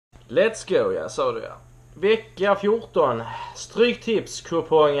Let's go, ja, sa du ja. Vecka 14.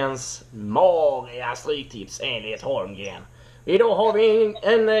 Stryktipskupongens mariga stryktips enligt Holmgren. Idag har vi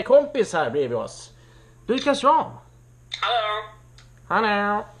en kompis här bredvid oss. Lucas Svan. Hallå.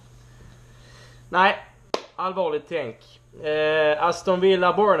 Hallå. Nej, allvarligt tänk. Aston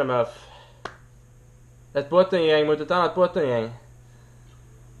Villa Bournemouth. Ett bottengäng mot ett annat bottengäng.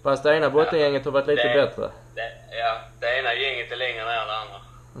 Fast det ena bottengänget har varit lite bättre. Det ena gänget är längre ner än det andra.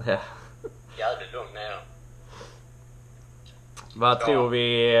 Ja. Jävligt långt ner. Vad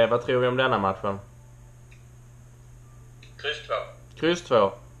tror vi om denna matchen? Kryss 2. Kryss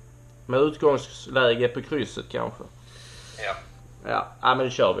 2. Med utgångsläge på krysset kanske. Ja. Ja, men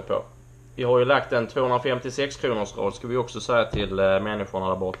det kör vi på. Vi har ju lagt en 256 kronors rad, ska vi också säga till människorna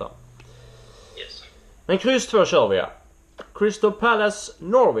där borta. Yes. Men kryss 2 kör vi, ja. Crystal Palace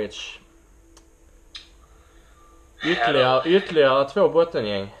Norwich. Ytterligare 2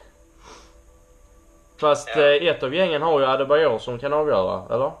 bottengäng. Fast ett av gängen har ju Adebayor som kan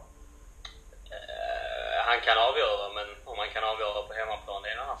avgöra, eller? Han kan avgöra, men om man kan avgöra på hemmaplan, det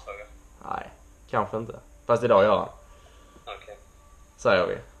är en annan fråga. Nej, kanske inte. Fast idag gör han. Okej. Säger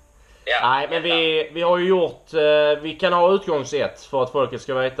vi. Ja, nej, men vi har ju gjort... vi kan ha utgångs 1 för att folket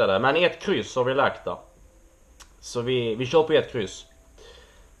ska veta det. Men ett kryss har vi lagt där. Så vi kör på ett kryss.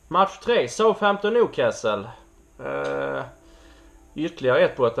 Match 3, Southampton Newcastle. Ytterligare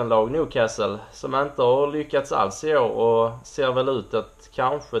ett bottenlag, Newcastle, som inte har lyckats alls i år och ser väl ut att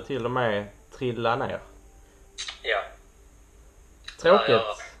kanske till och med trilla ner. Ja.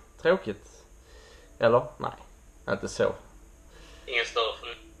 Tråkigt. Eller? Nej, inte så. Ingen större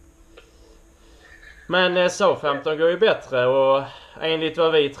förlust. Men Southampton går ju bättre och enligt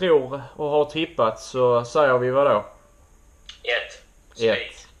vad vi tror och har tippat så säger vi vad då?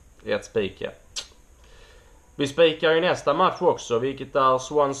 Ett spik, ja. Vi spikar ju nästa match också, vilket är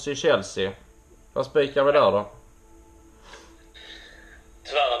Swansea-Chelsea. Vad spikar vi där då?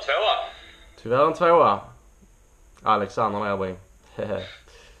 Tyvärr en tvåa. Alexander Nerbring.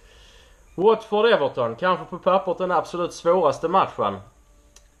 Watford-Everton, kanske på pappret den absolut svåraste matchen.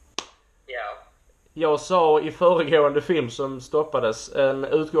 Ja. Jag sa i föregående film som stoppades en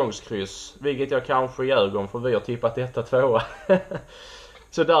utgångskryss, vilket jag kanske ljög om för vi har tippat 1-2.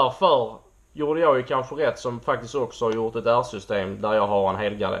 Så därför gjorde jag ju kanske rätt som faktiskt också har gjort ett R-system där jag har en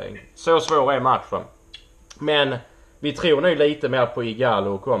helgardering. Så svår är matchen. Men vi tror nu lite mer på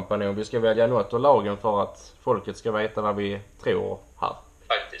Igalo och company om vi ska välja något av lagen för att folket ska veta vad vi tror här.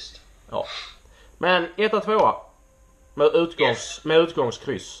 Faktiskt. Ja. Men 1-2 med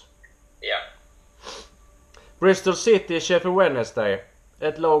utgångskryss. Ja. Bristol City, Sheffield Wednesday.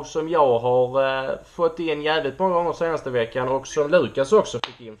 Ett lag som jag har fått in jävligt många gånger senaste veckan och som Lucas också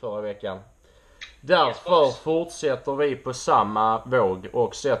fick in förra veckan. Därför fortsätter vi på samma våg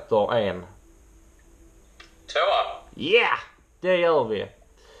och sätter en 2. Yeah! Det gör vi.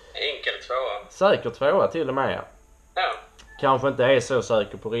 Enkel 2. Säker 2 till och med. Ja. Kanske inte är så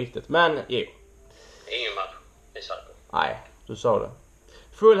säker på riktigt, men jo. Ingen match är säker. Nej, du sa det.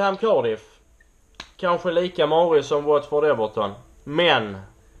 Fulham Cardiff. Kanske lika marig som Watford Everton. Men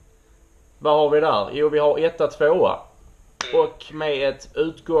vad har vi där? Jo, vi har 1-2. Och med ett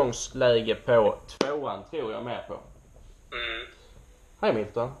utgångsläge på 2 tror jag med på. Hej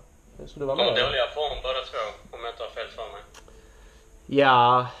Milton. Så du var med. Dåliga form båda två, om jag inte har fel för mig.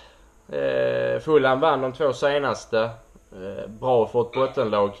 Ja, Fulham vann de 2 senaste. Bra för ett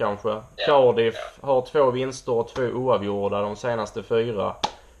bottenlag kanske. Ja, Cardiff har 2 vinster och 2 oavgjorda de senaste 4.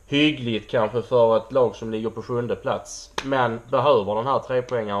 Hyggligt kanske för ett lag som ligger på 7:e plats. Men behöver den här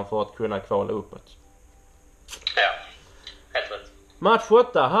 3-poängaren för att kunna kvala uppåt. Ja, helt rätt. Match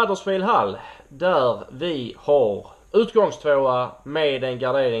 8, Huddersfield Hull. Där vi har utgångstvåa med en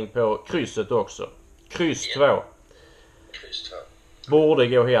gardering på krysset också. Kryss 2. Kryss 2. Borde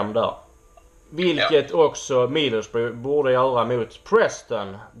gå hem där. Vilket också Middlesbrough borde göra mot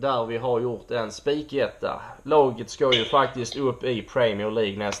Preston. Där vi har gjort en spiketta. Laget ska ju faktiskt upp i Premier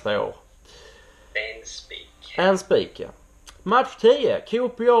League nästa år. En spik, ja. Match 10,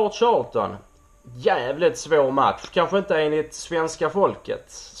 QPR Charlton. Jävligt svår match. Kanske inte enligt svenska folket.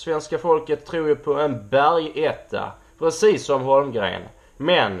 Svenska folket tror ju på en bergetta. Precis som Holmgren.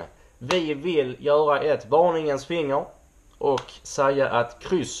 Men vi vill göra ett varningens finger. Och säga att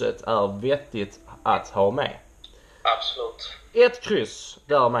krysset är vettigt att ha med. Absolut. Ett kryss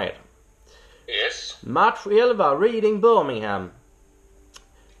därmed. Yes. Match 11, Reading Birmingham.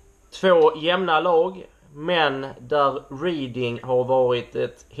 2 jämna lag. Men där Reading har varit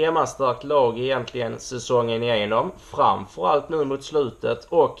ett hemmastarkt lag egentligen säsongen igenom. Framförallt nu mot slutet.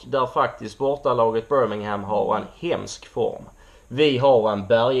 Och där faktiskt bortalaget Birmingham har en hemsk form. Vi har en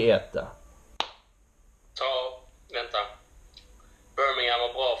bergetta. Vänta. Birmingham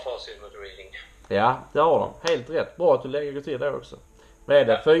har bra facit mot Reading. Ja, det har de. Helt rätt. Bra att du lägger till det också. Vad är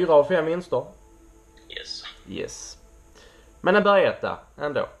det? 4 av 5 vinster? Yes. Men en bergetta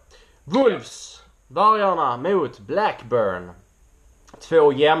ändå. Wolves. Vargarna mot Blackburn.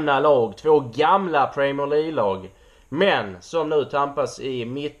 2 jämna lag. 2 gamla Premier League-lag. Men som nu tampas i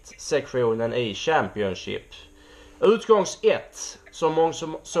mittsektionen i Championship. Utgångs 1.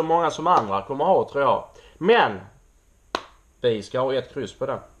 Så många som andra kommer ha, tror jag. Men vi ska ha ett kryss på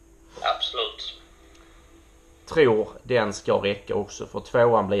den. Absolut. Tror den ska räcka också, för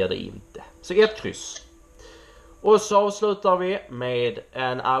 2an blir det inte. Så ett kryss. Och så avslutar vi med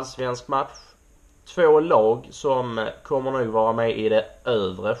en allsvensk match. 2 lag som kommer nog vara med i det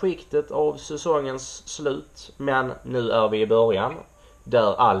övre skiktet av säsongens slut. Men nu är vi i början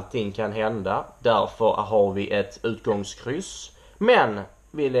där allting kan hända. Därför har vi ett utgångskryss. Men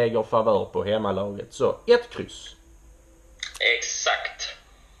vi lägger favör på hemmalaget. Så ett kryss. Exakt.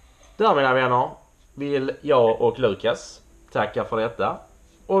 Där, mina vänner, vill jag och Lukas tacka för detta.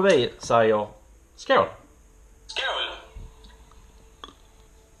 Och vi säger skål! Skål!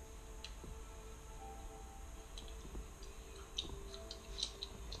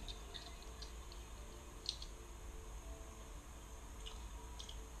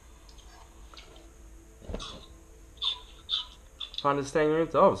 Fan, det stänger ju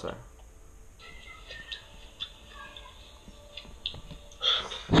inte av sig.